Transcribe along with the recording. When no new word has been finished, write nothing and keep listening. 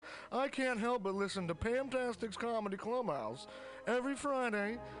I can't help but listen to Pamtastic's Comedy Clubhouse every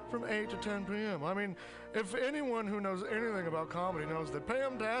Friday from 8 to 10 p.m. I mean, if anyone who knows anything about comedy knows that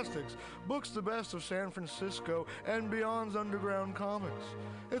Pamtastics books the best of San Francisco and beyond's underground comics.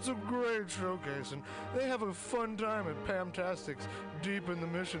 It's a great showcase, and they have a fun time at Pamtastics deep in the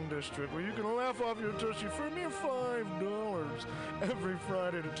Mission District, where you can laugh off your tushy for a mere $5 every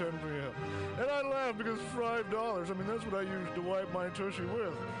Friday to 10 p.m. And I laugh because $5, I mean, that's what I use to wipe my tushy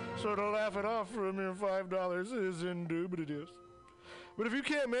with. So to laugh it off for a mere $5 is indubitious. But if you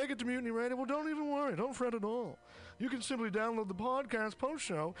can't make it to Mutiny Radio, well, don't even worry. Don't fret at all. You can simply download the podcast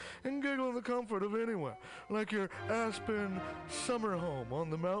post-show and giggle in the comfort of anywhere, like your Aspen summer home on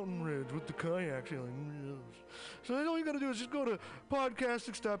the mountain ridge with the kayak feeling. So all you got to do is just go to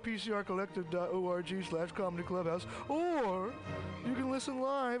podcastics.pcrcollective.org/comedy clubhouse, or you can listen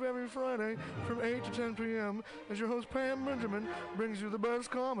live every Friday from 8 to 10 p.m. as your host Pam Benjamin brings you the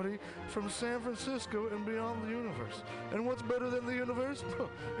best comedy from San Francisco and beyond the universe. And what's better than the universe?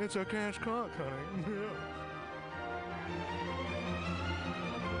 It's a cash cock, honey. Yeah.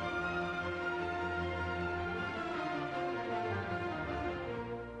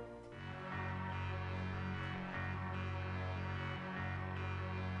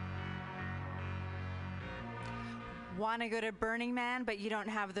 Want to go to Burning Man, but you don't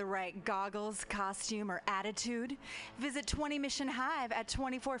have the right goggles, costume, or attitude? Visit 20 Mission Hive at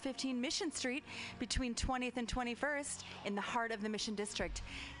 2415 Mission Street between 20th and 21st in the heart of the Mission District.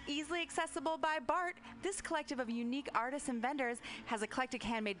 Easily accessible by BART, this collective of unique artists and vendors has eclectic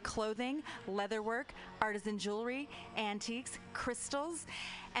handmade clothing, leatherwork, artisan jewelry, antiques, crystals,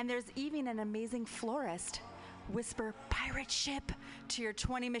 and there's even an amazing florist. Whisper pirate ship to your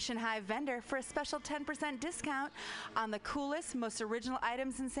 20 Mission Hive vendor for a special 10% discount on the coolest, most original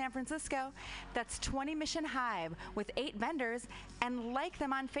items in San Francisco. That's 20 Mission Hive with 8 vendors, and like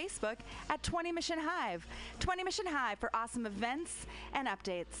them on Facebook at 20 Mission Hive. 20 Mission Hive for awesome events and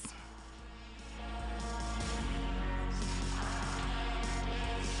updates.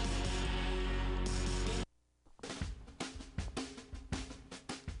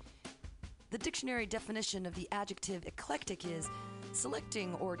 The dictionary definition of the adjective eclectic is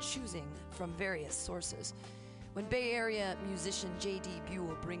selecting or choosing from various sources. When Bay Area musician J.D.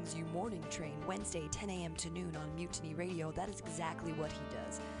 Buell brings you Morning Train Wednesday 10 a.m. to noon on Mutiny Radio, that is exactly what he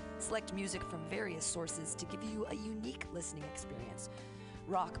does. Select music from various sources to give you a unique listening experience.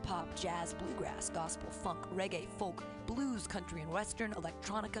 Rock, pop, jazz, bluegrass, gospel, funk, reggae, folk, blues, country and western,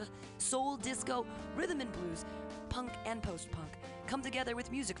 electronica, soul, disco, rhythm and blues, punk and post-punk come together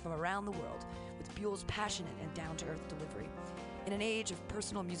with music from around the world with Buell's passionate and down-to-earth delivery. In an age of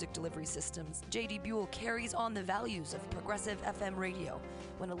personal music delivery systems, J.D. Buell carries on the values of progressive FM radio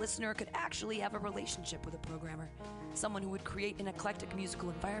when a listener could actually have a relationship with a programmer, someone who would create an eclectic musical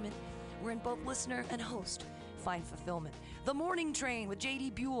environment wherein both listener and host find fulfillment. The Morning Train with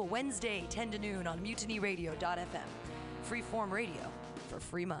J.D. Buell, Wednesday, 10 to noon on MutinyRadio.fm. Freeform radio for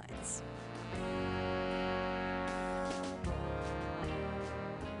free minds.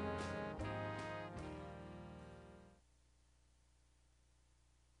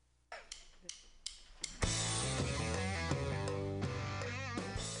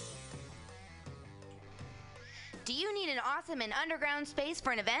 Do you need an awesome and underground space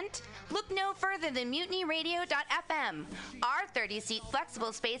for an event? Look no further than MutinyRadio.fm. Our 30-seat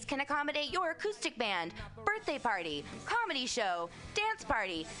flexible space can accommodate your acoustic band, birthday party, comedy show, dance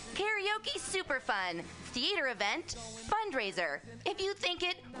party, karaoke super fun, theater event, fundraiser. If you think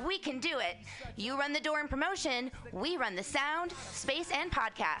it, we can do it. You run the door and promotion, we run the sound, space, and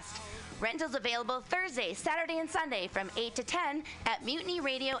podcast. Rentals available Thursday, Saturday, and Sunday from 8 to 10 at Mutiny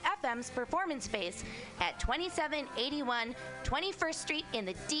Radio FM's performance space at 2781 21st Street in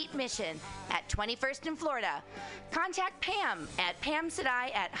the Deep Mission at 21st in Florida. Contact Pam at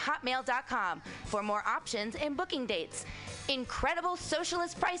pamsadai@hotmail.com for more options and booking dates. Incredible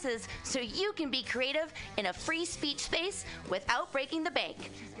socialist prices so you can be creative in a free speech space without breaking the bank.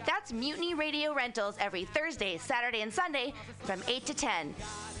 That's Mutiny Radio Rentals every Thursday, Saturday, and Sunday from 8 to 10.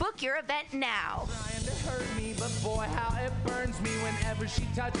 Book your event now. Trying to hurt me, but boy, how it burns me whenever she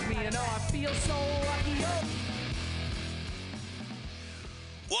touches me. And oh, I feel so lucky. Oh.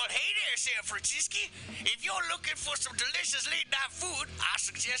 Well, hey there, San Francisco. If you're looking for some delicious late-night food, I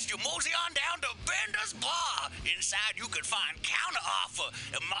suggest you mosey on down to Bender's Bar. Inside, you can find counter offer,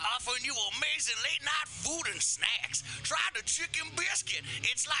 offering you amazing late-night food and snacks. Try the chicken biscuit.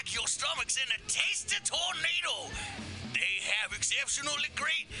 It's like your stomach's in a tasty tornado. They have exceptionally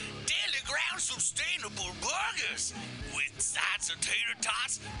great daily ground sustainable burgers with sides of tater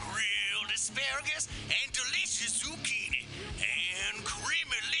tots, grilled asparagus, and delicious zucchini, and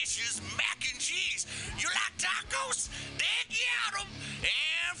creamy delicious tacos, they get 'em.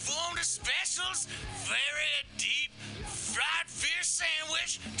 And from the specials, very deep fried fish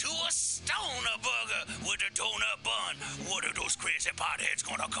sandwich to a stoner burger with a donut bun. What are those crazy potheads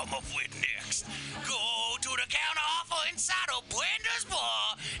gonna come up with next? Go to the counter offer inside of Brenda's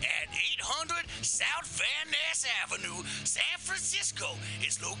Bar at 800 South Van Ness Avenue, San Francisco.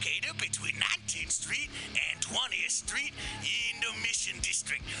 It's located between 19th Street and 20th Street in the Mission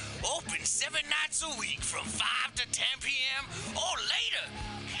District. Open 7 nights a week from 5 to 10 p.m. or later.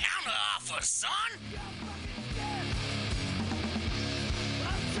 Counter offer, son.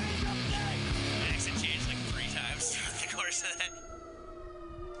 Accent changed like 3 times throughout the course of that.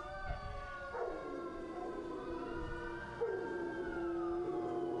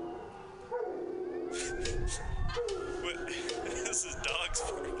 What? This is dog's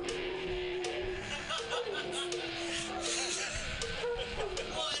food.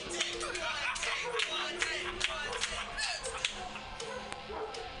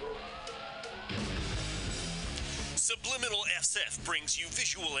 Subliminal SF brings you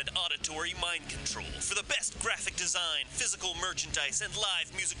visual and auditory mind control. For the best graphic design, physical merchandise, and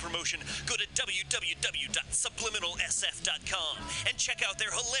live music promotion, go to www.subliminalsf.com and check out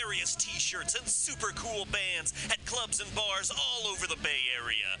their hilarious t-shirts and super cool bands at clubs and bars all over the Bay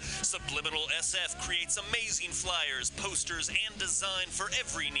Area. Subliminal SF creates amazing flyers, posters, and design for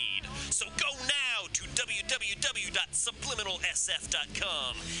every need. So go now to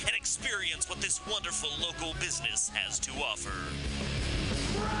www.subliminalsf.com and experience what this wonderful local business has to offer.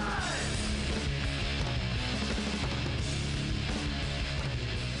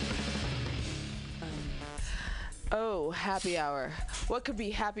 Oh, happy hour. What could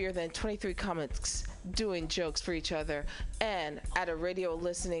be happier than 23 comics doing jokes for each other and at a radio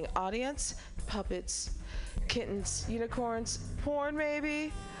listening audience? Puppets, kittens, unicorns, porn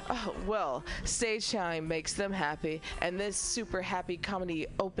maybe? Oh, well, Stage Time makes them happy, and this super happy comedy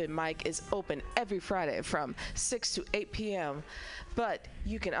open mic is open every Friday from 6 to 8 p.m. But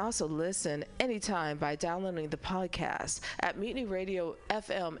you can also listen anytime by downloading the podcast at Mutiny Radio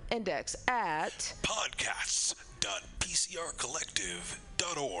FM Index at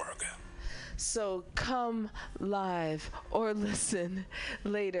podcasts.pcrcollective.org. So come live or listen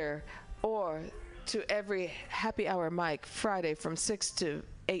later or to every happy hour mic Friday from 6 to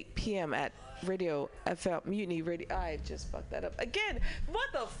 8 p.m. at Radio FM Mutiny Radio. I just fucked that up again.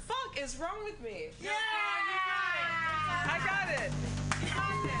 What the fuck is wrong with me? Yeah! I got it. You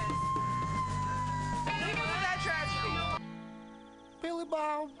got this. Leave it with that tragedy. Billy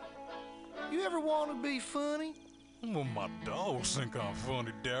Bob, you ever want to be funny? Well, my dogs think I'm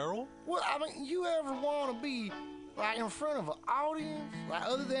funny, Daryl. Well, I mean, you ever want to be like in front of an audience, like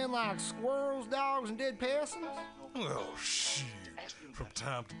other than like squirrels, dogs, and dead peasants? Oh, shit. From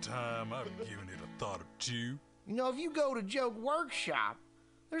time to time, I've given it a thought or two. You know, if you go to Joke Workshop,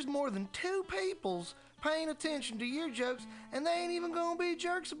 there's more than 2 peoples paying attention to your jokes, and they ain't even gonna be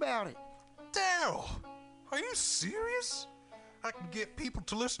jerks about it. Daryl, are you serious? I can get people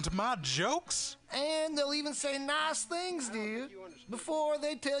to listen to my jokes? And they'll even say nice things, dude, before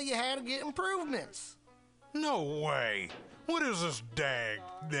they tell you how to get improvements. No way. What is this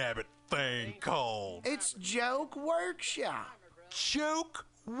dag-nabbit thing called? It's Joke Workshop. Joke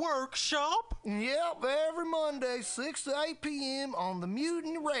Workshop? Yep, every Monday, 6 to 8 p.m. on the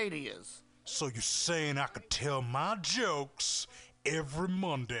Mutiny Radios. So you're saying I could tell my jokes every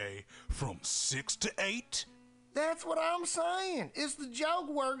Monday from 6 to 8? That's what I'm saying. It's the Joke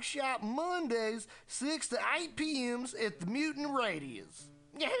Workshop Mondays, 6 to 8 p.m. at the Mutiny Radios.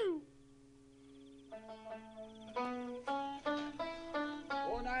 Yahoo!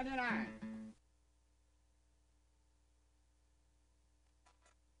 $4.99.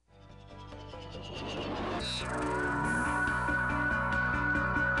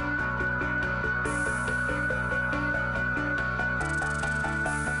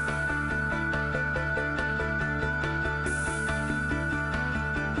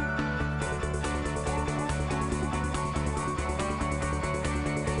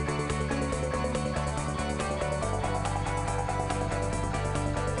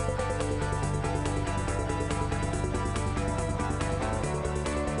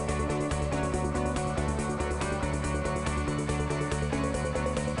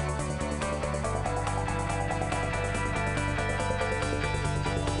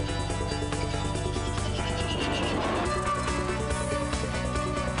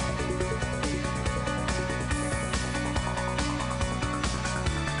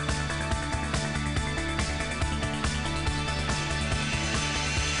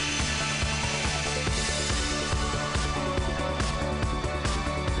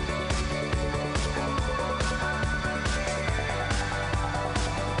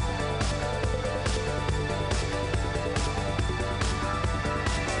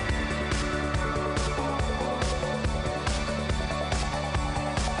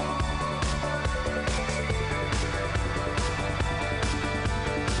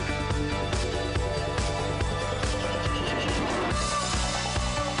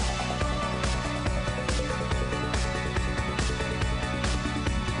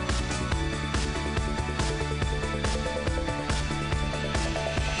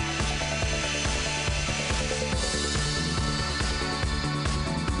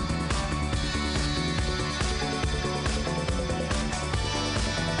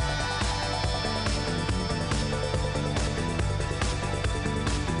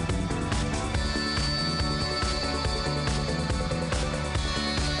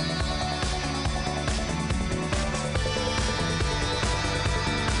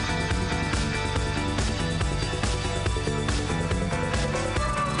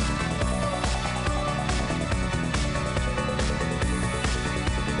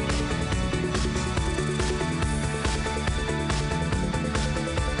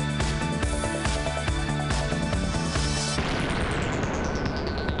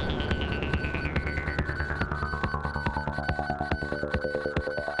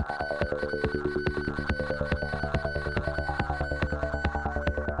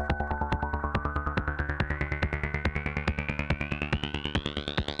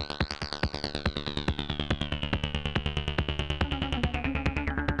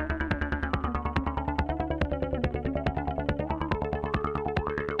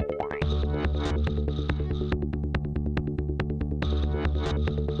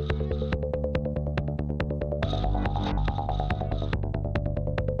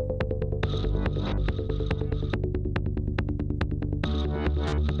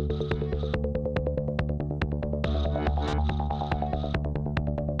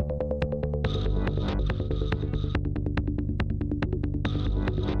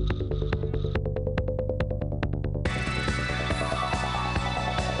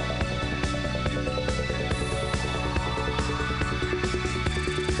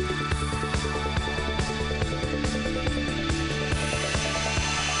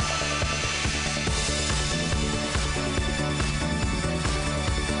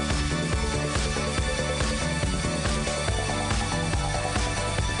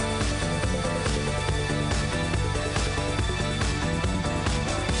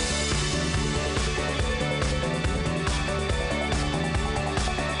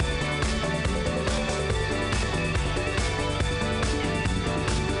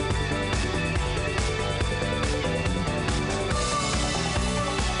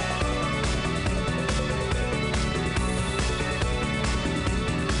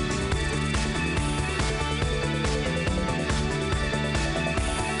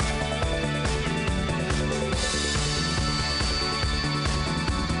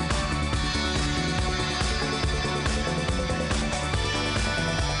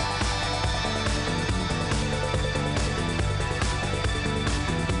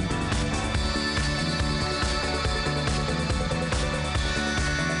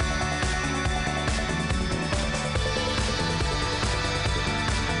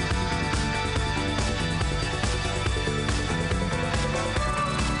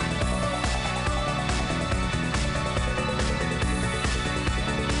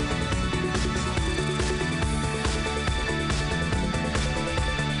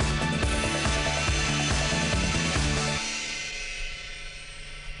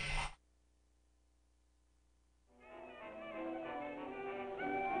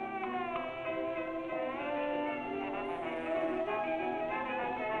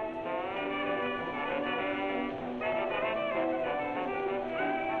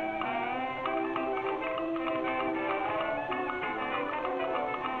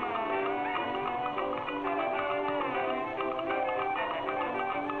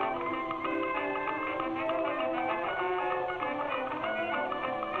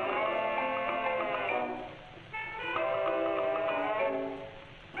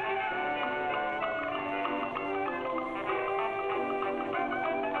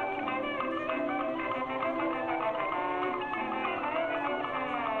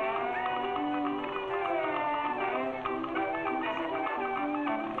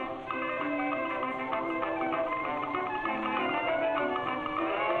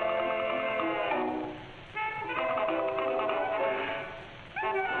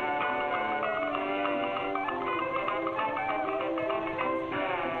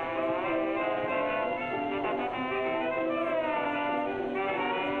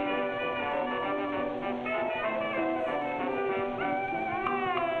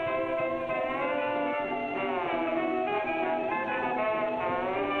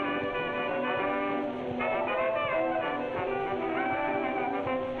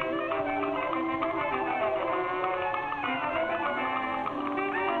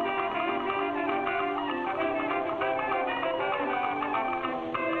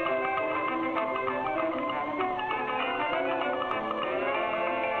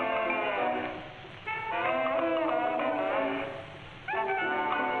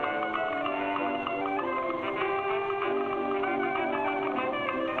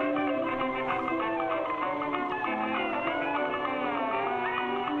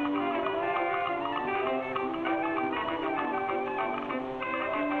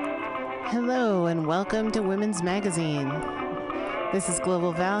 Hello and welcome to Women's Magazine. This is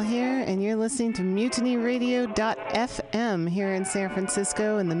Global Val here, and you're listening to MutinyRadio.fm here in San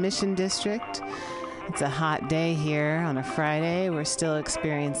Francisco in the Mission District. It's a hot day here on a Friday. We're still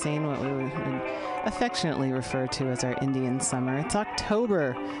experiencing what we would affectionately refer to as our Indian summer. It's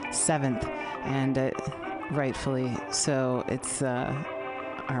October 7th, and rightfully so. It's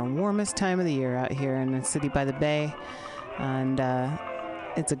our warmest time of the year out here in the city by the bay, and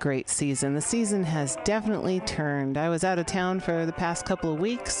it's a great season. The season has definitely turned. I was out of town for the past couple of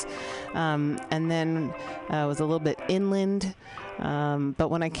weeks, and then I was a little bit inland. But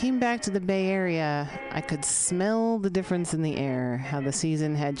when I came back to the Bay Area, I could smell the difference in the air, how the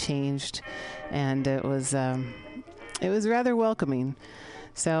season had changed, and it was rather welcoming.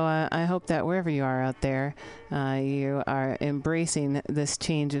 So I hope that wherever you are out there, you are embracing this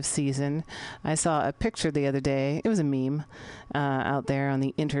change of season. I saw a picture the other day. It was a meme out there on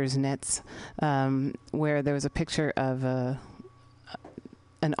the internets, where there was a picture of an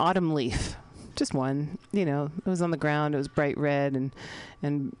autumn leaf. Just one, it was on the ground. It was bright red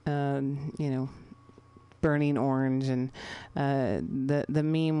and burning orange. And the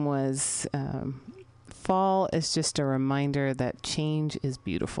meme was, fall is just a reminder that change is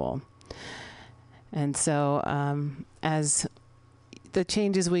beautiful. And so as the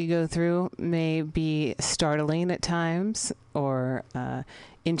changes we go through may be startling at times or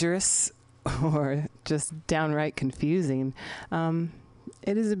injurious or just downright confusing,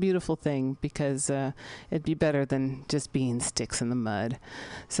 it is a beautiful thing because it'd be better than just being sticks in the mud.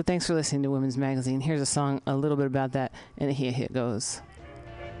 So thanks for listening to Women's Magazine. Here's a song a little bit about that, and here it goes.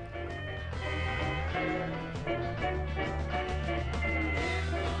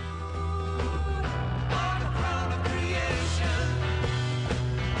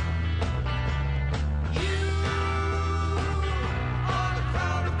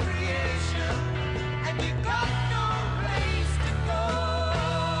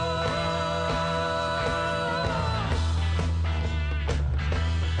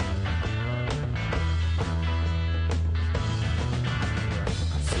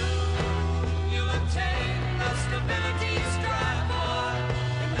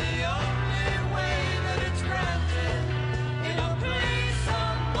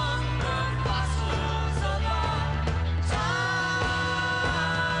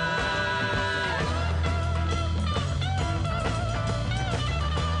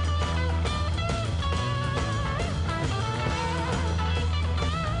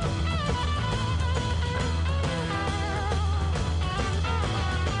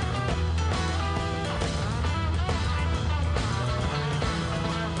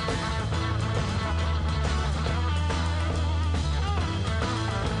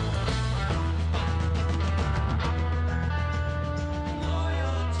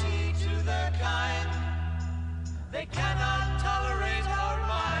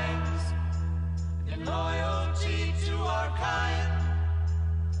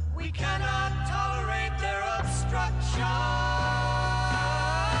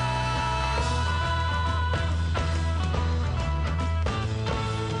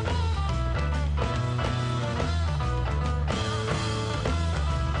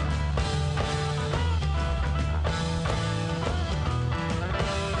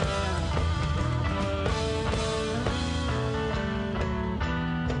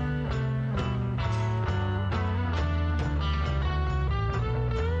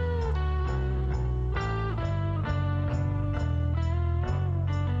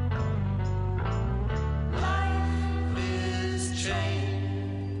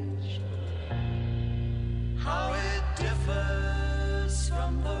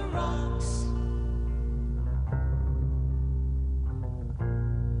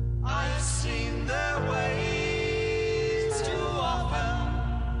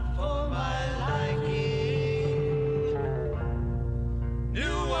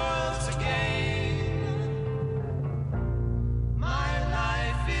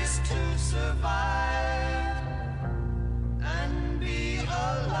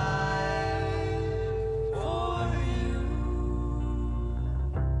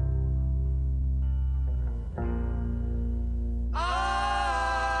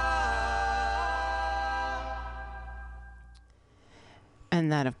 And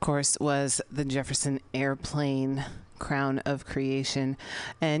that, of course, was the Jefferson Airplane, Crown of Creation.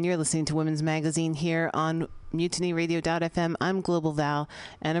 And you're listening to Women's Magazine here on MutinyRadio.fm. I'm Global Val,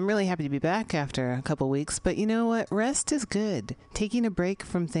 and I'm really happy to be back after a couple weeks. But you know what? Rest is good. Taking a break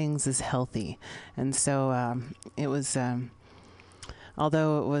from things is healthy. And so it was,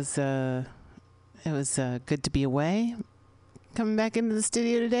 although it was good to be away, coming back into the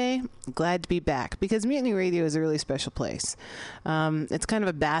studio today. Glad to be back because Mutiny Radio is a really special place. It's kind of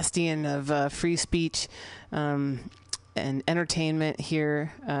a bastion of free speech and entertainment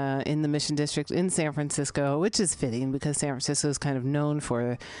here in the Mission District in San Francisco, which is fitting because San Francisco is kind of known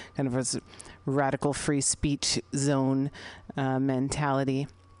for kind of a radical free speech zone mentality.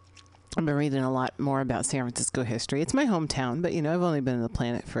 I've been reading a lot more about San Francisco history. It's my hometown, but, I've only been on the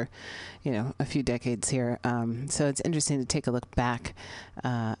planet for, a few decades here. So it's interesting to take a look back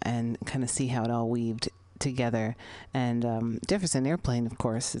and kind of see how it all weaved together. And Jefferson Airplane, of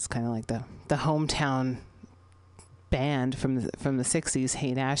course, is kind of like the hometown band from the 60s,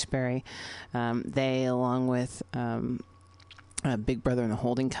 Haight-Ashbury. They, along with Big Brother and the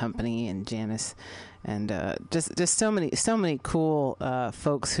Holding Company and Janice, and just so many cool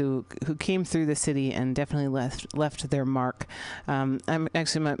folks who came through the city and definitely left their mark. I'm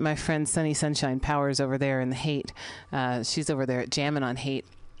actually my friend Sunny Sunshine Powers over there in the Haight. She's over there at Jammin' on Haight,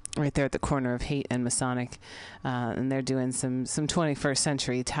 right there at the corner of Haight and Masonic, and they're doing some 21st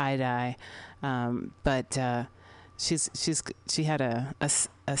century tie dye. But she had a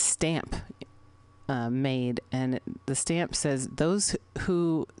stamp made, and the stamp says, "Those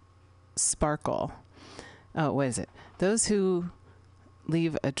who sparkle." Oh, what is it? "Those who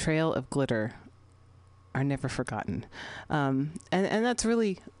leave a trail of glitter are never forgotten." And that's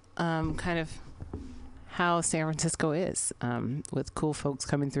really kind of how San Francisco is, with cool folks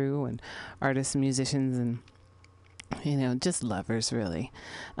coming through and artists and musicians and, just lovers, really.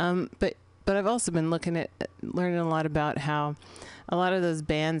 But I've also been learning a lot about how a lot of those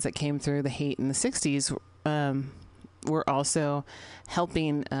bands that came through the Haight in the 60s were also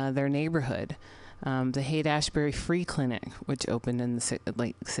helping their neighborhood. The Haight-Ashbury Free Clinic, which opened in the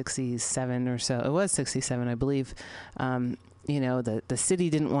 67 or so. It was 67, I believe. The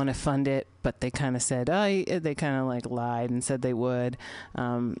city didn't want to fund it, but they kind of said, they kind of lied and said they would.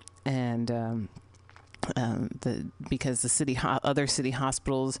 Because the other city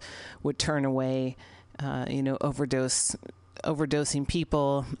hospitals would turn away, overdosing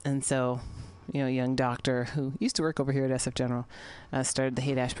people. And so, a young doctor who used to work over here at SF General started the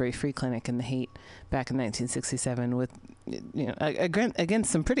Haight-Ashbury Free Clinic in the Haight back in 1967 with,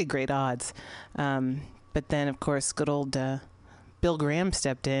 against some pretty great odds. But then, of course, good old Bill Graham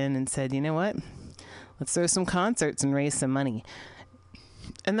stepped in and said, "You know what? Let's throw some concerts and raise some money."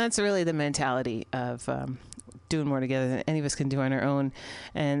 And that's really the mentality of doing more together than any of us can do on our own.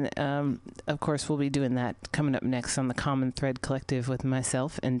 And, of course, we'll be doing that coming up next on the Common Thread Collective with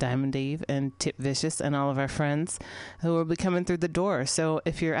myself and Diamond Dave and Tip Vicious and all of our friends who will be coming through the door. So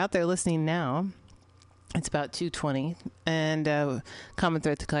if you're out there listening now, it's about 2:20, and Common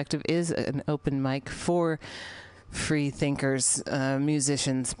Thread Collective is an open mic for free thinkers,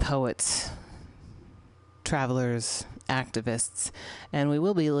 musicians, poets, travelers, activists, and we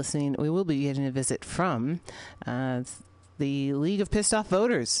will be getting a visit from the League of Pissed Off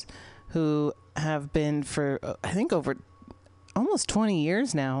Voters, who have been for I think over almost 20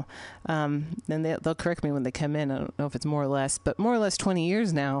 years now. And they'll correct me when they come in. I don't know if it's more or less, but more or less 20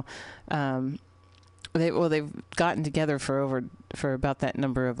 years now. They've gotten together for about that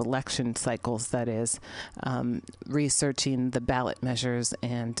number of election cycles, that is, researching the ballot measures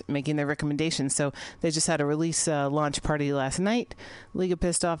and making their recommendations. So they just had a release launch party last night, League of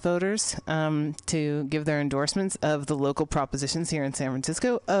Pissed Off Voters, to give their endorsements of the local propositions here in San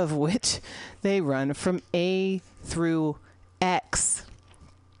Francisco, of which they run from A through X.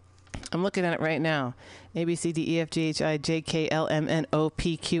 I'm looking at it right now. A, B, C, D, E, F, G, H, I, J, K, L, M, N, O,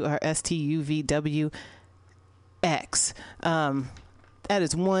 P, Q, R, S, T, U, V, W, X. That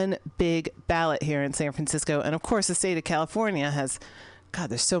is one big ballot here in San Francisco. And, of course, the state of California has, God,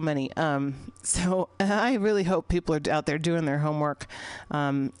 there's so many. So I really hope people are out there doing their homework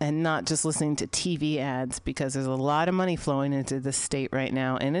and not just listening to TV ads, because there's a lot of money flowing into the state right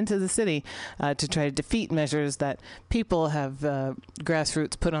now and into the city to try to defeat measures that people have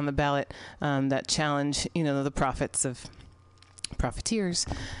grassroots put on the ballot that challenge, the profits of profiteers.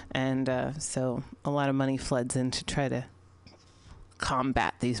 And so a lot of money floods in to try to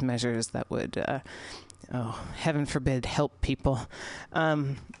combat these measures that would heaven forbid, help people,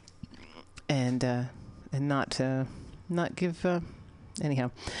 and not give.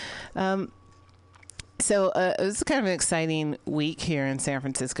 Anyhow, so it was kind of an exciting week here in San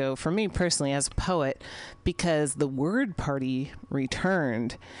Francisco for me personally as a poet, because the Word Party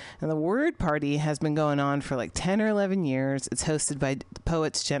returned, and the Word Party has been going on for like 10 or 11 years. It's hosted by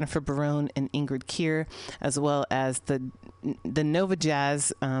poets Jennifer Barone and Ingrid Keir, as well as the Nova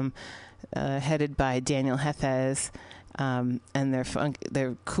Jazz. Headed by Daniel Hefez, and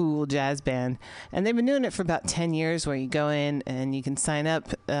they're cool jazz band. And they've been doing it for about 10 years, where you go in and you can sign up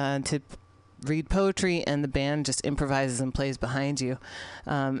to read poetry, and the band just improvises and plays behind you.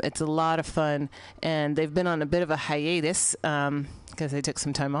 It's a lot of fun, and they've been on a bit of a hiatus because they took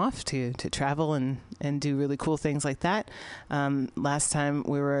some time off to travel and do really cool things like that. Last time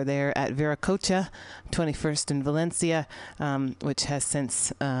we were there at Viracocha, 21st in Valencia, which has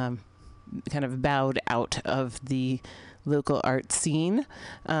since kind of bowed out of the local art scene,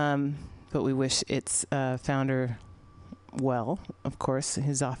 but we wish its founder well. Of course,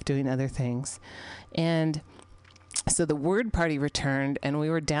 he's off doing other things. And so the Word Party returned, and we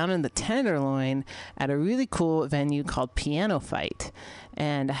were down in the Tenderloin at a really cool venue called Piano Fight.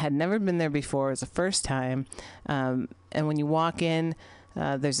 And I had never been there before. It was the first time. And when you walk in,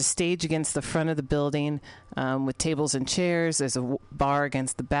 there's a stage against the front of the building with tables and chairs. There's a bar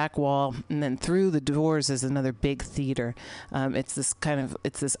against the back wall, and then through the doors is another big theater. It's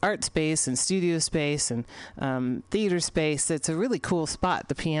this art space and studio space and theater space. It's a really cool spot,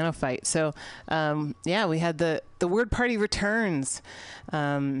 the Piano Fight. So we had the Word Party returns,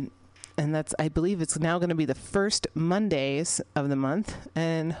 and I believe it's now going to be the first Mondays of the month,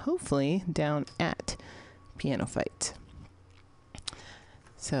 and hopefully down at Piano Fight.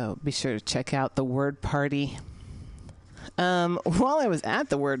 So be sure to check out the Word Party. While I was at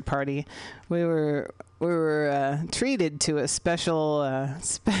the Word Party, we were treated to a special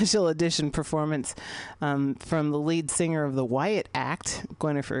edition performance from the lead singer of the Wyatt Act,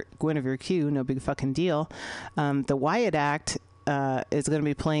 Guinevere Q. No big fucking deal. The Wyatt Act is going to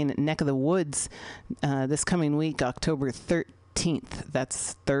be playing Neck of the Woods this coming week, October 13th.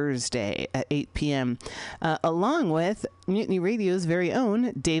 That's Thursday at 8 p.m. Along with Mutiny Radio's very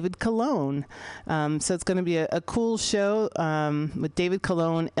own David Colon. So it's going to be a cool show with David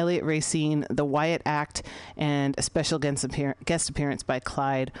Colon, Elliot Racine, the Wyatt Act, and a special guest appearance by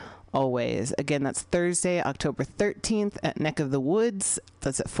Clyde Always. Again, that's Thursday, October 13th at Neck of the Woods.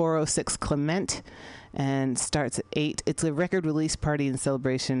 That's at 406 Clement and starts at 8. It's a record release party in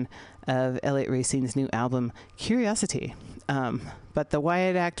celebration of Elliot Racine's new album, Curiosity. But the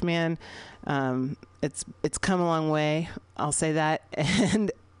Wyatt Act, man, it's come a long way. I'll say that. And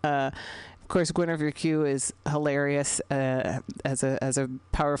of course, Guinevere Q is hilarious as a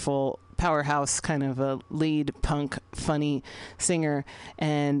powerful powerhouse kind of a lead punk funny singer.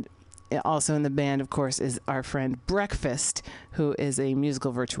 And also in the band, of course, is our friend Breakfast, who is a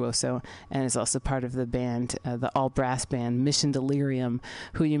musical virtuoso and is also part of the band, the all-brass band Mission Delirium,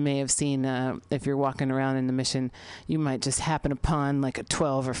 who you may have seen if you're walking around in the Mission. You might just happen upon like a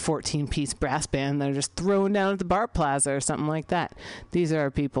 12 or 14-piece brass band that are just thrown down at the Bar Plaza or something like that. These are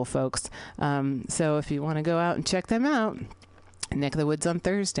our people, folks. So if you want to go out and check them out, Neck of the Woods on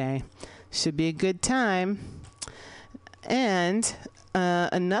Thursday. Should be a good time. And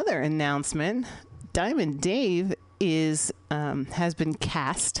another announcement, Diamond Dave has been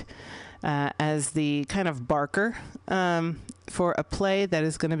cast as the kind of Barker for a play that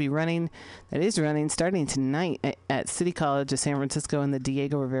is running starting tonight at City College of San Francisco in the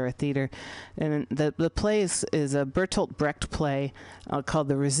Diego Rivera Theater. And the play is a Bertolt Brecht play called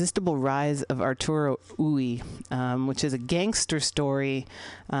The Resistible Rise of Arturo Ui, which is a gangster story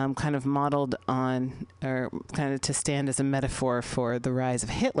kind of modeled on, or kind of to stand as a metaphor for the rise of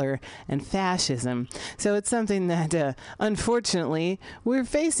Hitler and fascism. So it's something that, unfortunately, we're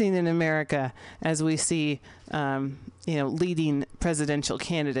facing in America as we see leading presidential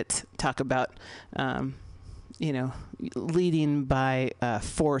candidates talk about, leading by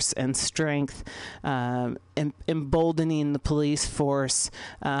force and strength, emboldening the police force,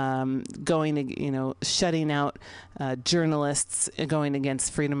 shutting out journalists, going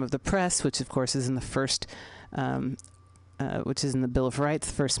against freedom of the press, which of course is in the first, which is in the Bill of Rights,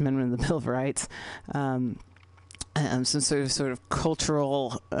 the First Amendment of the Bill of Rights. Some sort of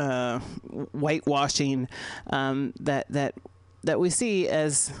cultural whitewashing that we see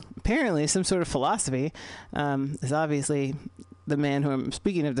as apparently some sort of philosophy. Is obviously the man who I'm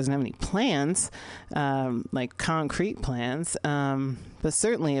speaking of doesn't have any plans, like concrete plans, but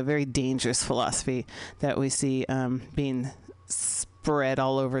certainly a very dangerous philosophy that we see being spread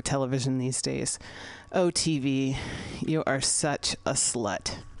all over television these days. Oh, TV, you are such a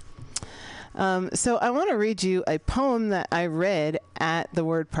slut. So I want to read you a poem that I read at the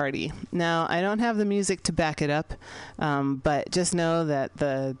Word Party. Now, I don't have the music to back it up, but just know that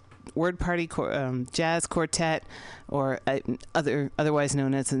the Word Party Jazz Quartet, or otherwise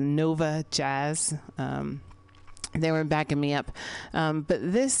known as Nova Jazz, they were backing me up. But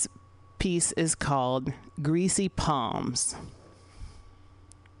this piece is called Greasy Palms.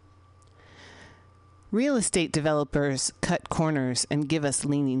 Real estate developers cut corners and give us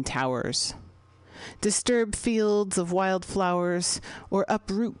leaning towers. Disturb fields of wildflowers or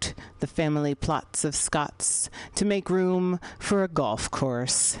uproot the family plots of Scots to make room for a golf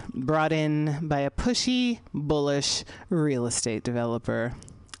course brought in by a pushy, bullish real estate developer.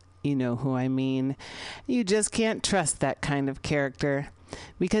 You know who I mean. You just can't trust that kind of character.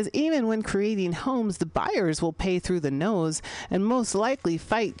 Because even when creating homes, the buyers will pay through the nose and most likely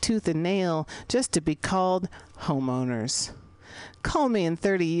fight tooth and nail just to be called homeowners. Call me in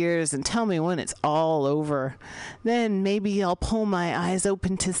 30 years and tell me when it's all over. Then maybe I'll pull my eyes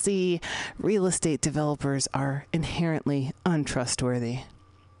open to see real estate developers are inherently untrustworthy.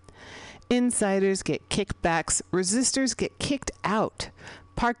 Insiders get kickbacks, resistors get kicked out.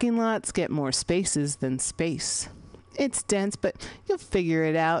 Parking lots get more spaces than space. It's dense, but you'll figure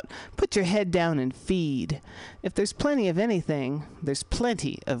it out. Put your head down and feed. If there's plenty of anything, there's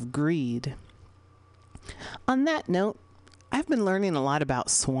plenty of greed. On that note, I've been learning a lot about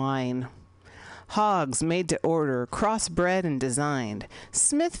swine. Hogs made to order, crossbred and designed.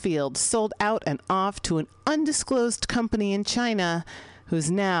 Smithfield sold out and off to an undisclosed company in China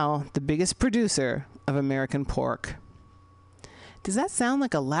who's now the biggest producer of American pork. Does that sound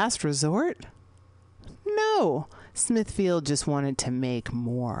like a last resort? No. Smithfield just wanted to make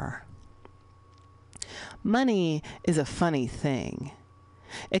more. Money is a funny thing.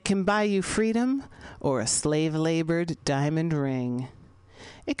 It can buy you freedom or a slave-labored diamond ring.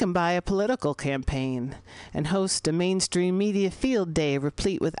 It can buy a political campaign and host a mainstream media field day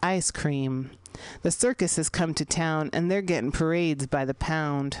replete with ice cream. The circus has come to town and they're getting parades by the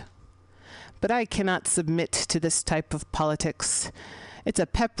pound. But I cannot submit to this type of politics. It's a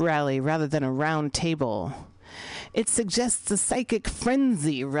pep rally rather than a round table. It suggests a psychic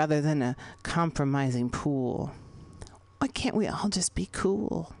frenzy rather than a compromising pool. Why can't we all just be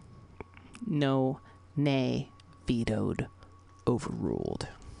cool? No, nay, vetoed, overruled.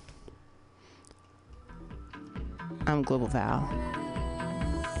 I'm Global Val.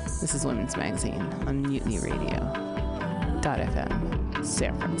 This is Women's Magazine on MutinyRadio.fm,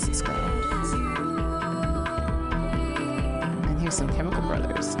 San Francisco. And here's some Chemical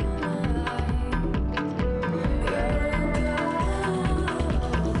Brothers.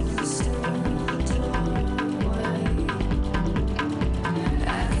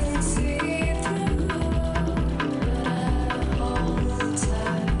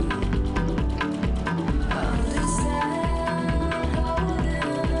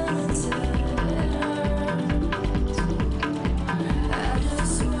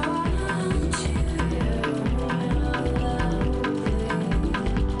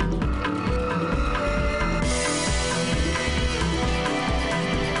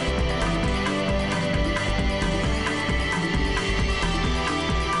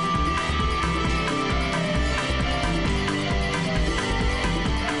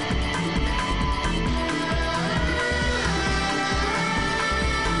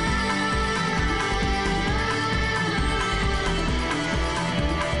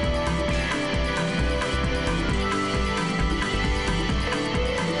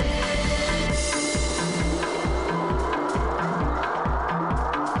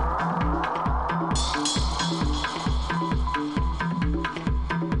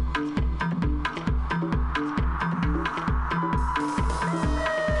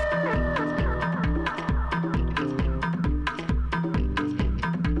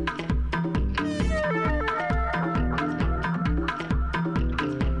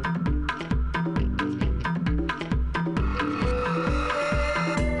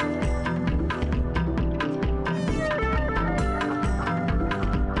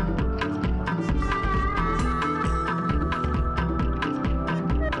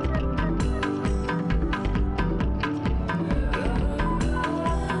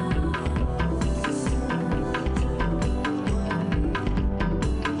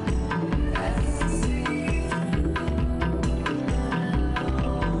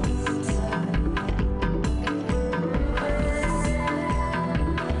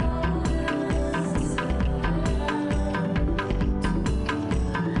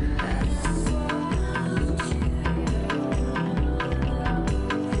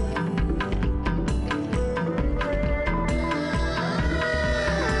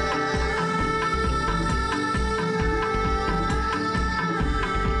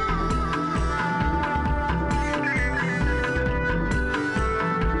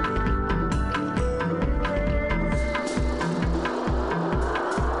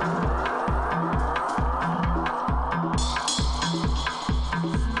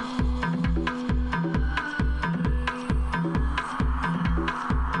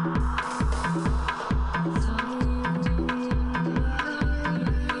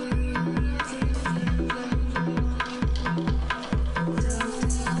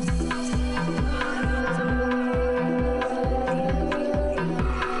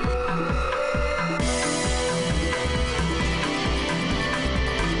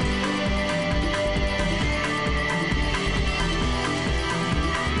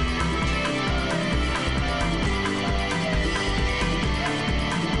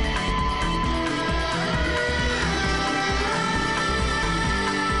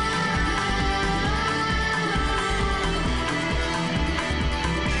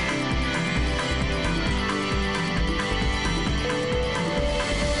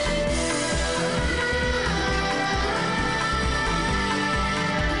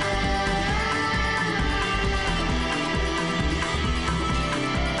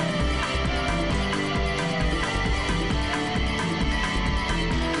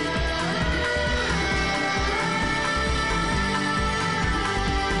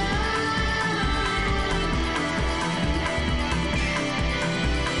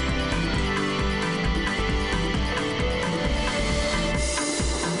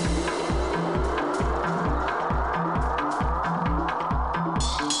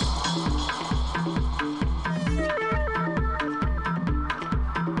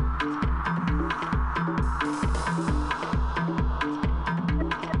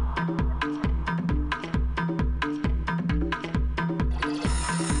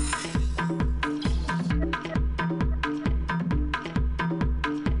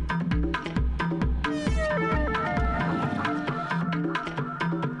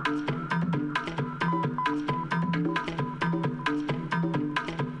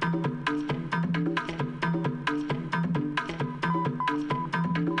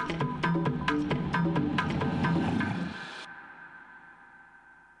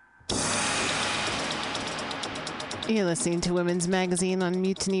 You're listening to Women's Magazine on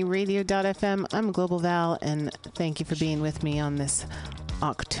MutinyRadio.fm. I'm Global Val, and thank you for being with me on this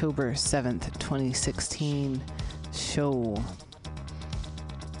October 7th, 2016 show.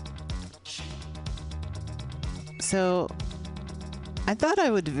 So, I thought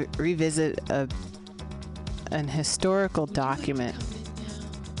I would revisit an historical document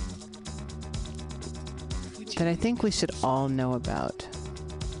that I think we should all know about.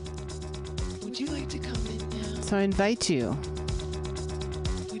 Would you like to come in now? So I invite you.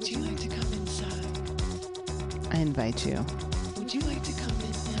 Would you like to come inside? I invite you. Would you like to come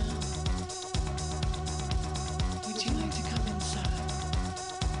in now? Would you like to come inside?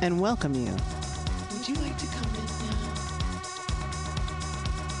 And welcome you Would you like to come in now?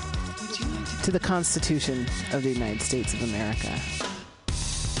 Would you like to the Constitution of the United States of America.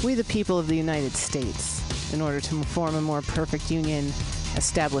 We, the people of the United States, in order to form a more perfect union,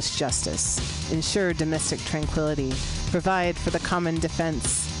 establish justice, ensure domestic tranquility, provide for the common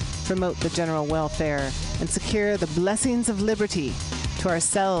defense, promote the general welfare, and secure the blessings of liberty to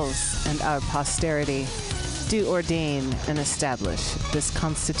ourselves and our posterity, do ordain and establish this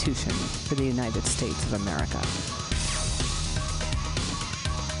Constitution for the United States of America.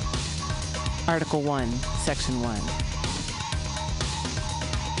 Article 1, Section 1.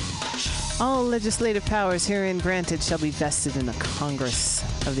 All legislative powers herein granted shall be vested in the Congress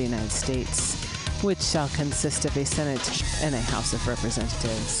of the United States, which shall consist of a Senate and a House of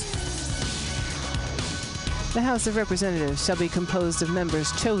Representatives. The House of Representatives shall be composed of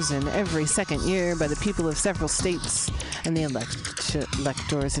members chosen every second year by the people of several states, and the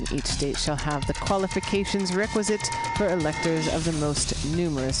electors in each state shall have the qualifications requisite for electors of the most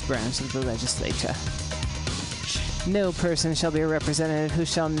numerous branch of the legislature. No person shall be a representative who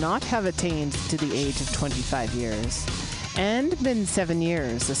shall not have attained to the age of 25 years, and been 7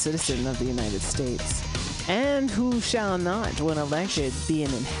 years a citizen of the United States, and who shall not, when elected, be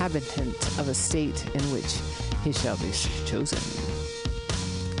an inhabitant of a state in which he shall be chosen.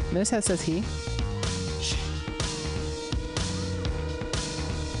 Notice how it says he?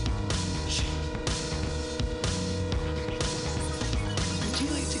 Would you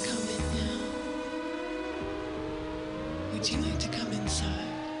like to come in now? Would you like to come inside?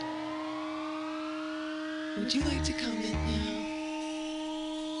 Would you like to come in now?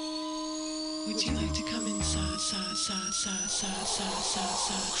 Would you like to come inside, side, side, side, side, side, side,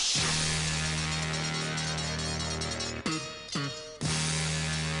 side?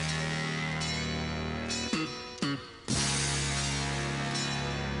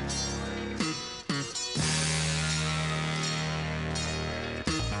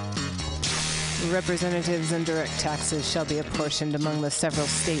 Representatives and direct taxes shall be apportioned among the several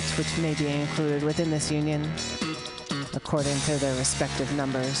states which may be included within this union, according to their respective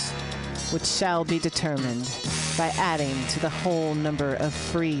numbers, which shall be determined by adding to the whole number of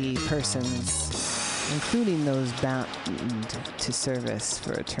free persons, including those bound to service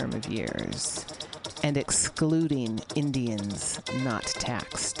for a term of years, and excluding Indians not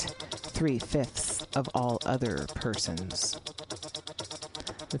taxed, 3/5 of all other persons.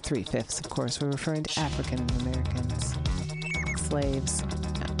 The 3/5, of course, we're referring to African Americans, slaves.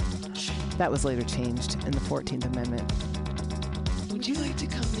 That was later changed in the 14th Amendment. Would you like to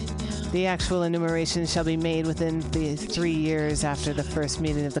come in now? The actual enumeration shall be made within the 3 years after the first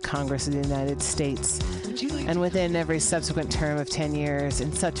meeting of the Congress of the United States, and within every subsequent term of 10 years,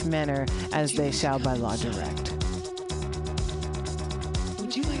 in such manner as they shall by law direct.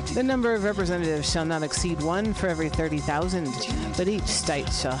 The number of representatives shall not exceed one for every 30,000, but each state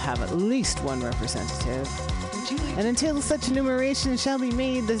shall have at least one representative. And until such enumeration shall be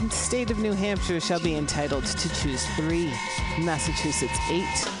made, the state of New Hampshire shall be entitled to choose 3, Massachusetts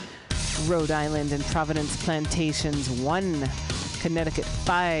 8, Rhode Island and Providence Plantations 1, Connecticut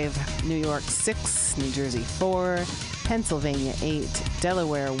 5, New York 6, New Jersey 4, Pennsylvania 8,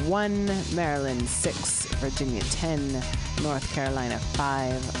 Delaware 1, Maryland 6, Virginia 10, North Carolina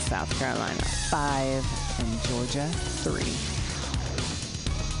 5, South Carolina 5, and Georgia 3.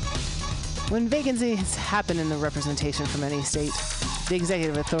 When vacancies happen in the representation from any state, the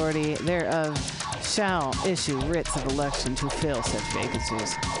executive authority thereof shall issue writs of election to fill such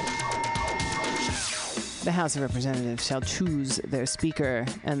vacancies. The House of Representatives shall choose their Speaker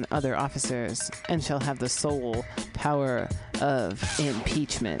and other officers, and shall have the sole power of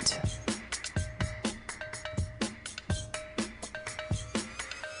impeachment.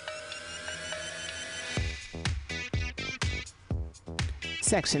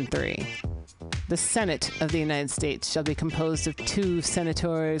 Section 3. The Senate of the United States shall be composed of 2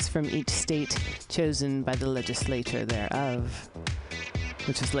 senators from each state, chosen by the legislature thereof,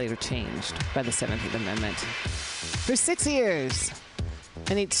 which was later changed by the 17th Amendment. for 6 years,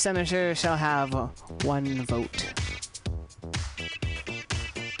 and each senator shall have 1 vote.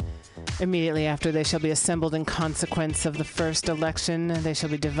 Immediately after they shall be assembled in consequence of the first election, they shall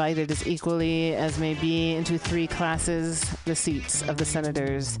be divided as equally as may be into 3 classes. The seats of the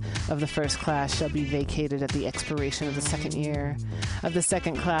senators of the first class shall be vacated at the expiration of the second year, of the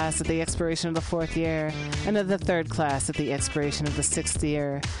second class at the expiration of the 4th year, and of the third class at the expiration of the 6th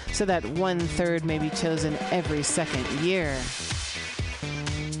year, so that 1/3 may be chosen every second year.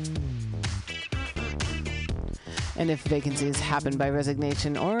 And if vacancies happen by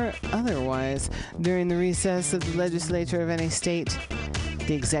resignation or otherwise during the recess of the legislature of any state,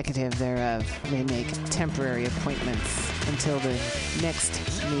 the executive thereof may make temporary appointments until the next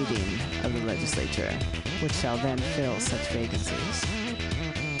meeting of the legislature, which shall then fill such vacancies.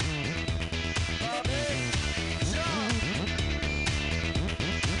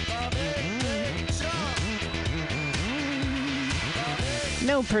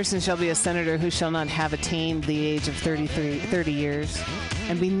 No person shall be a senator who shall not have attained the age of 30 years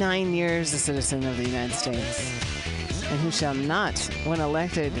and be 9 years a citizen of the United States, and who shall not, when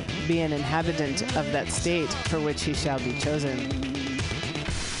elected, be an inhabitant of that state for which he shall be chosen.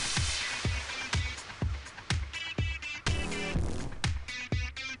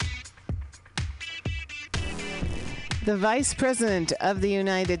 The Vice President of the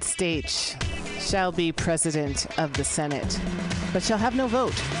United States shall be President of the Senate, but shall have no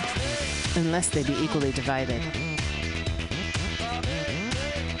vote unless they be equally divided.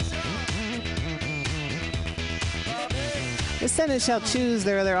 The Senate shall choose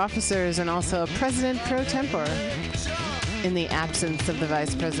their other officers and also a President pro tempore in the absence of the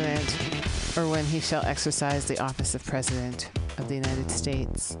Vice President, or when he shall exercise the office of President of the United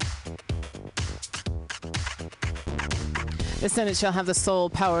States. The Senate shall have the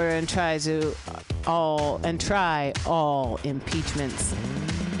sole power and try all impeachments.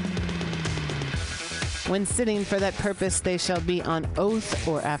 When sitting for that purpose, they shall be on oath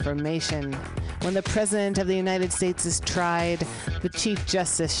or affirmation. When the President of the United States is tried, the Chief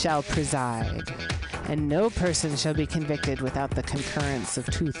Justice shall preside, and no person shall be convicted without the concurrence of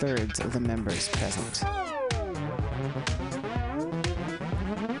 2/3 of the members present.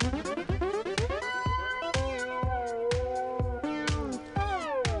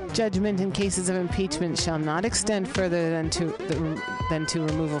 Judgment in cases of impeachment shall not extend further than to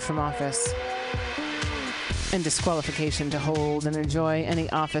removal from office and disqualification to hold and enjoy any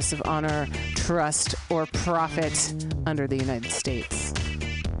office of honor, trust, or profit under the United States.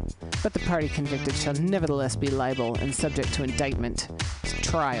 But the party convicted shall nevertheless be liable and subject to indictment,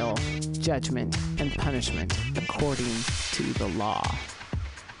 trial, judgment, and punishment according to the law.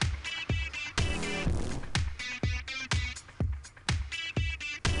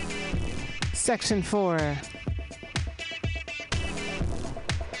 Section 4.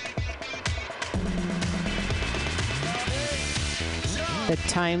 The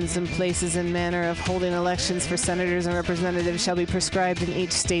times and places and manner of holding elections for senators and representatives shall be prescribed in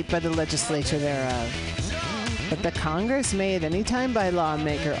each state by the legislature thereof. But the Congress may at any time by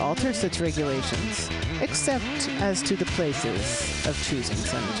lawmaker alter such regulations, except as to the places of choosing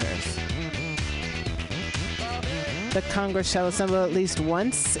senators. The Congress shall assemble at least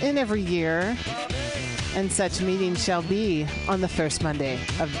once in every year, and such meeting shall be on the first Monday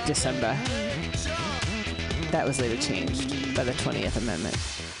of December. That was later changed by the 20th Amendment.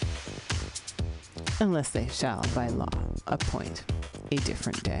 Unless they shall, by law, appoint a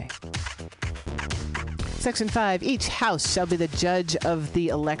different day. Section 5. Each house shall be the judge of the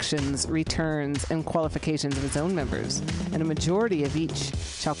elections, returns, and qualifications of its own members, and a majority of each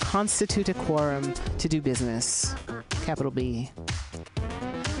shall constitute a quorum to do business. Capital B.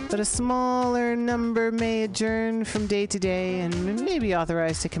 But a smaller number may adjourn from day to day and may be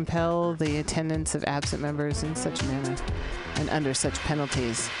authorized to compel the attendance of absent members in such manner and under such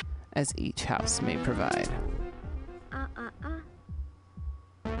penalties as each house may provide.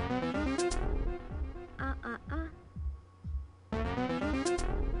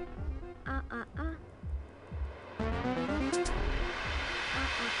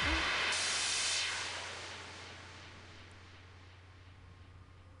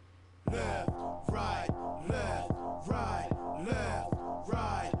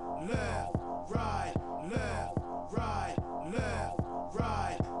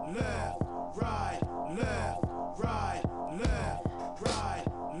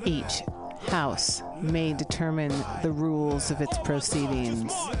 Each house may determine the rules of its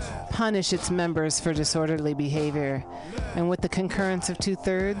proceedings, punish its members for disorderly behavior, and with the concurrence of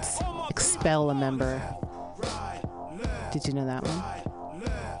 2/3, expel a member. Did you know that one?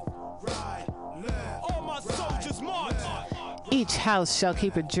 Each house shall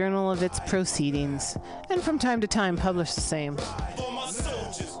keep a journal of its proceedings, and from time to time publish the same,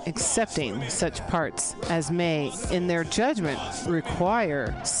 excepting such parts as may, in their judgment,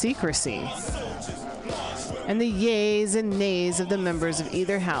 require secrecy. And the yeas and nays of the members of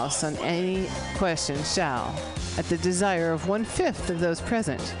either house on any question shall, at the desire of 1/5 of those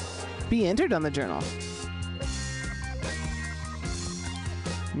present, be entered on the journal.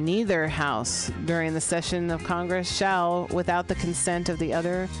 Neither house during the session of Congress shall, without the consent of the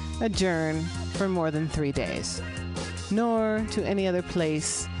other, adjourn for more than 3 days, nor to any other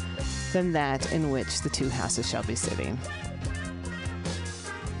place than that in which the two houses shall be sitting.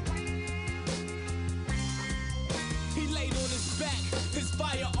 He laid on his back, his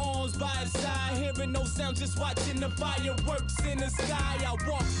firearms by his side, hearing no sound, just watching the fireworks in the sky. I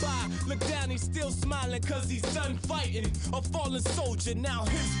walk by, look down, he's still smiling, cause he's done fighting. A fallen soldier, now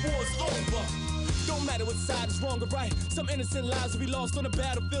his war's over. Don't matter what side is wrong or right, some innocent lives will be lost on the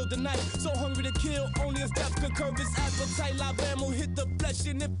battlefield tonight. So hungry to kill, only his death could curb his appetite. Live ammo hit the flesh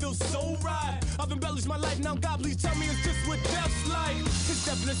and it feels so right. I've embellished my life, now God please tell me it's just what death's like. His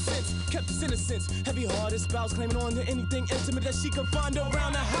death in a sense, kept his innocence. Heavy-hearted spouse claiming on to anything intimate that she could find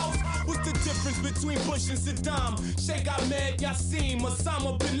around the house. What's the difference between Bush and Saddam? Sheikh Ahmed Yassin,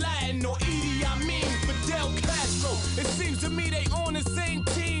 Osama Bin Laden, or Idi Amin, Fidel Castro? It seems to me they on the same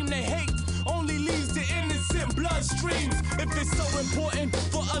team. They hate only leads to innocent bloodstreams. If it's so important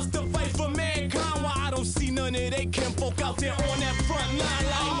for us to fight for mankind, why I don't see none of they kinfolk out there on that front line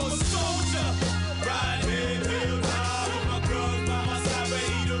like I'm a soldier. Ride head held high with my girls by my side,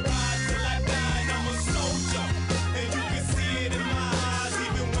 ready to ride till I die. And I'm a soldier, and you can see it in my eyes.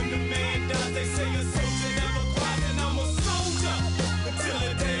 Even when the man dies, they say a soldier never cries. And I'm a soldier until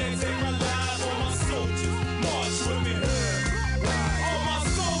the day they take my life. All my soldiers march with me. All my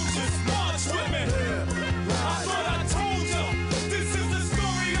soldiers march with me. I thought I told you, this is the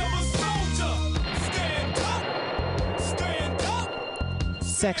story of a soldier. Stand up, stand up.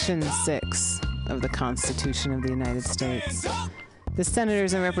 Section 6 of the Constitution of the United States. The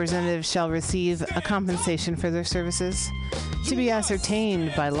senators and representatives shall receive a compensation for their services to be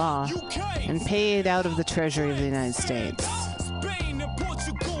ascertained by law and paid out of the Treasury of the United States.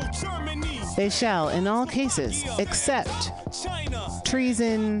 They shall, in all cases, except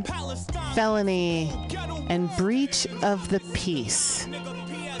treason, felony, and breach of the peace,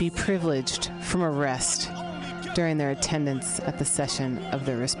 be privileged from arrest during their attendance at the session of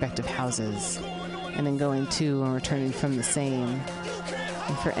their respective houses, and in going to and returning from the same,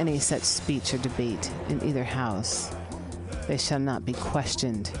 and for any such speech or debate in either house, they shall not be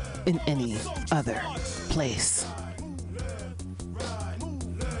questioned in any other place.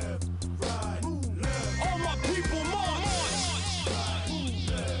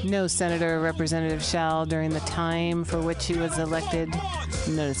 No senator or representative shall, during the time for which he was elected,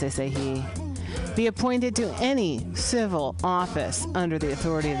 notice I say he, be appointed to any civil office under the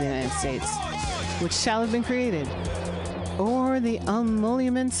authority of the United States, which shall have been created, or the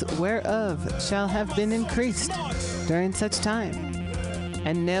emoluments whereof shall have been increased during such time.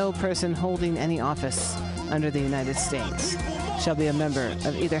 And no person holding any office under the United States shall be a member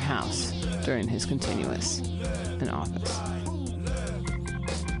of either house during his continuance in office.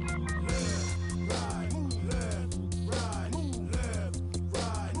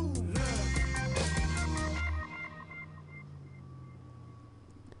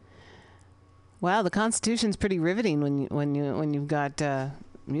 Wow, the Constitution's pretty riveting when you've got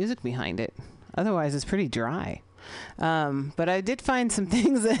music behind it. Otherwise, it's pretty dry. But I did find some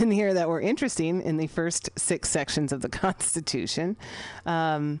things in here that were interesting in the first 6 sections of the Constitution.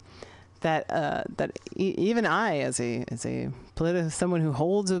 That even I, as someone who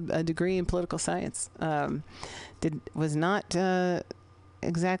holds a degree in political science, was not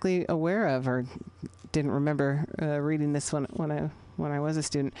exactly aware of, or didn't remember reading this one when I was a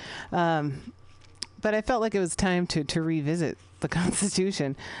student. But I felt like it was time to revisit the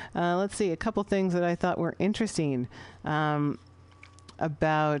Constitution. Let's see, a couple things that I thought were interesting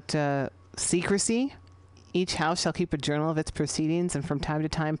about secrecy. Each house shall keep a journal of its proceedings and from time to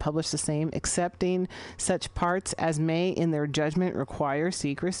time publish the same, excepting such parts as may in their judgment require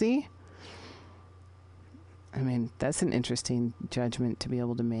secrecy. I mean, that's an interesting judgment to be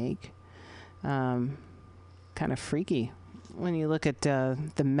able to make. Kind of freaky when you look at the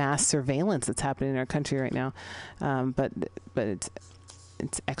mass surveillance that's happening in our country right now. But it's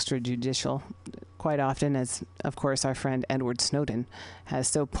extrajudicial quite often, as, of course, our friend Edward Snowden has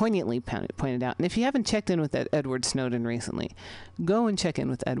so poignantly pointed out. And if you haven't checked in with Edward Snowden recently, go and check in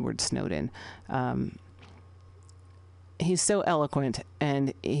with Edward Snowden. He's so eloquent,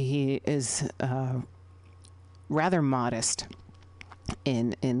 and he is rather modest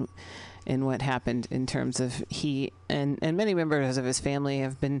in what happened in terms of he and many members of his family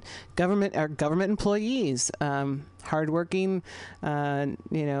have been government employees, hardworking,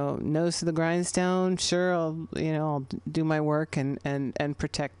 nose to the grindstone. Sure, I'll do my work and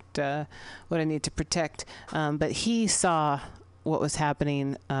protect what I need to protect. But he saw what was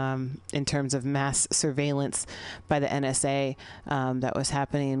happening in terms of mass surveillance by the NSA that was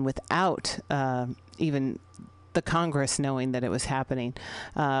happening without even the Congress knowing that it was happening.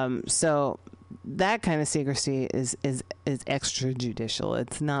 So that kind of secrecy is extrajudicial.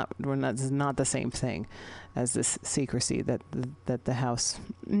 It's not the same thing as this secrecy that the House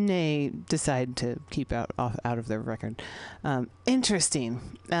may decide to keep out of their record.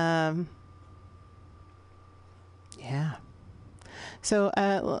 Interesting. Yeah. So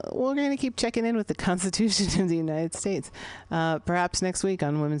we're going to keep checking in with the Constitution of the United States, perhaps next week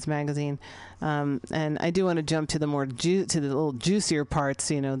on Women's Magazine. And I do want to jump to the little juicier parts,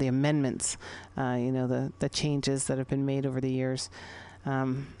 the amendments, the changes that have been made over the years.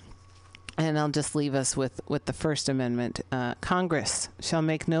 And I'll just leave us with the First Amendment. Congress shall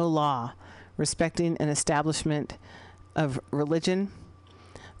make no law respecting an establishment of religion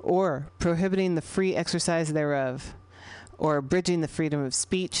or prohibiting the free exercise thereof, or abridging the freedom of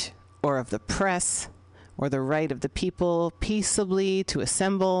speech, or of the press, or the right of the people peaceably to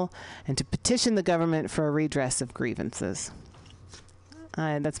assemble and to petition the government for a redress of grievances.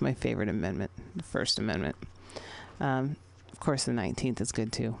 That's my favorite amendment, the First Amendment. Of course, the 19th is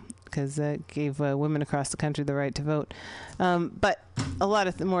good, too, because it gave women across the country the right to vote. But a lot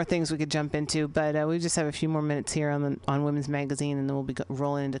of more things we could jump into, but we just have a few more minutes here on Women's Magazine, and then we'll be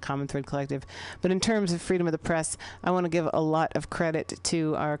rolling into Common Thread Collective. But in terms of freedom of the press, I want to give a lot of credit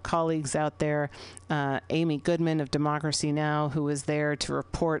to our colleagues out there. Amy Goodman of Democracy Now!, who was there to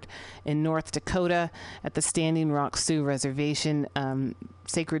report in North Dakota at the Standing Rock Sioux Reservation,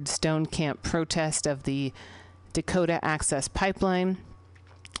 Sacred Stone Camp protest of the Dakota Access Pipeline,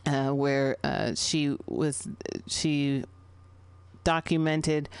 where she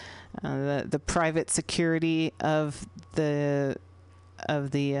documented the private security of the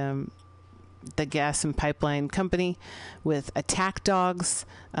gas and pipeline company with attack dogs,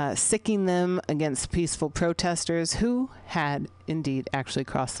 sicking them against peaceful protesters who had indeed actually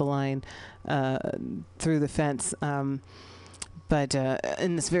crossed the line through the fence, but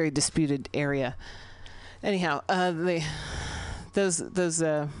in this very disputed area. Anyhow, this is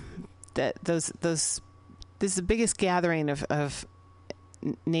the biggest gathering of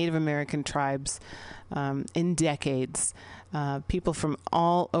Native American tribes in decades. People from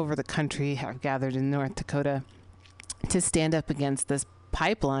all over the country have gathered in North Dakota to stand up against this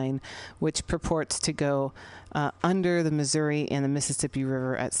pipeline, which purports to go under the Missouri and the Mississippi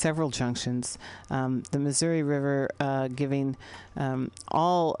River at several junctions. The Missouri River giving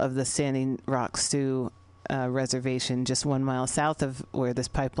all of the Standing Rock Sioux reservation just 1 mile south of where this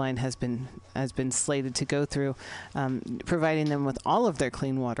pipeline has been slated to go through, providing them with all of their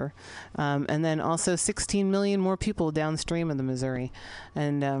clean water, and then also 16 million more people downstream of the Missouri,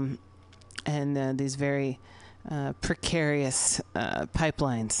 and these very precarious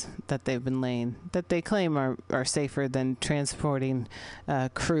pipelines that they've been laying, that they claim are safer than transporting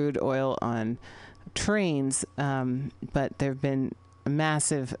crude oil on trains, but there have been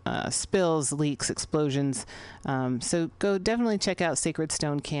massive spills, leaks, explosions. So go definitely check out Sacred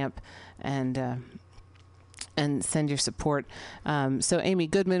Stone Camp and send your support. So Amy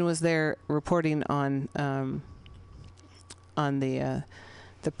Goodman was there reporting on the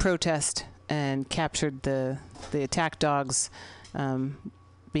protest and captured the attack dogs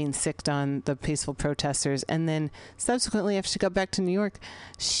being sicked on the peaceful protesters. And then subsequently, after she got back to New York,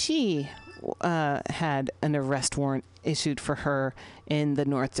 she had an arrest warrant issued for her in the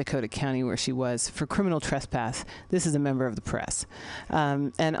North Dakota county where she was for criminal trespass. This is a member of the press.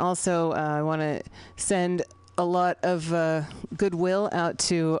 And also, I want to send a lot of goodwill out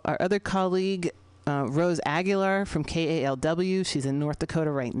to our other colleague, Rose Aguilar from KALW. She's in North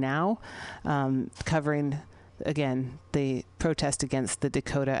Dakota right now, covering, again, the protest against the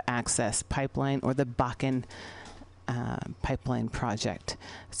Dakota Access Pipeline, or the Bakken pipeline project.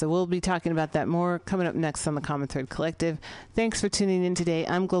 So we'll be talking about that more coming up next on the Common Thread Collective. Thanks for tuning in today.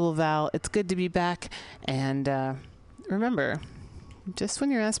 I'm Global Val. It's good to be back. And remember, just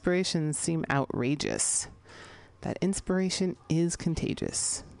when your aspirations seem outrageous, that inspiration is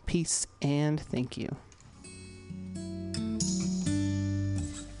contagious. Peace and thank you.